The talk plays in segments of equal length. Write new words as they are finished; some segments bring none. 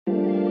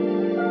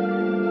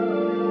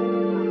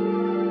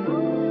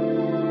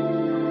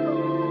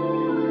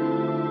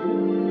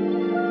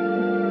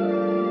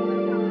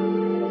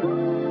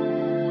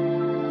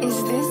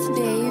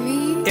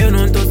Eu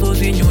não tô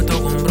sozinho, tô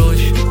com bros.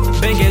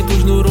 Bem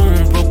quietos no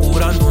room,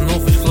 procurando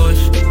novos flows.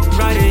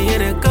 Riding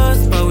in a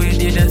cusp, but we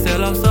didn't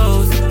sell our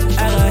souls.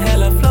 Ela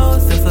hella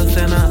flows, essa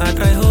cena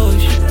atrai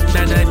hoes.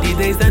 Nada de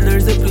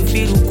designers, eu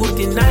prefiro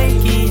curtir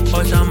Nike.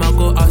 Hoje I'ma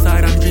go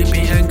outside, I'm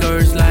dripping and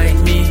girls like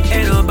me.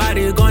 Ain't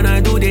nobody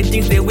gonna do the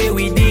things the way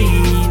we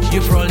did.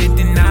 You probably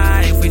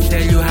deny if we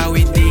tell you how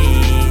we did.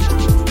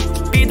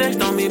 Vidas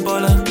dão me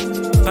bola,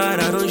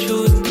 pararam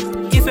chute.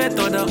 Isso é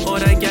toda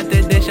hora que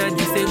até deixa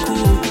de ser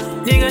cool.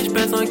 Niggas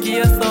pensam que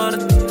é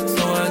sorte,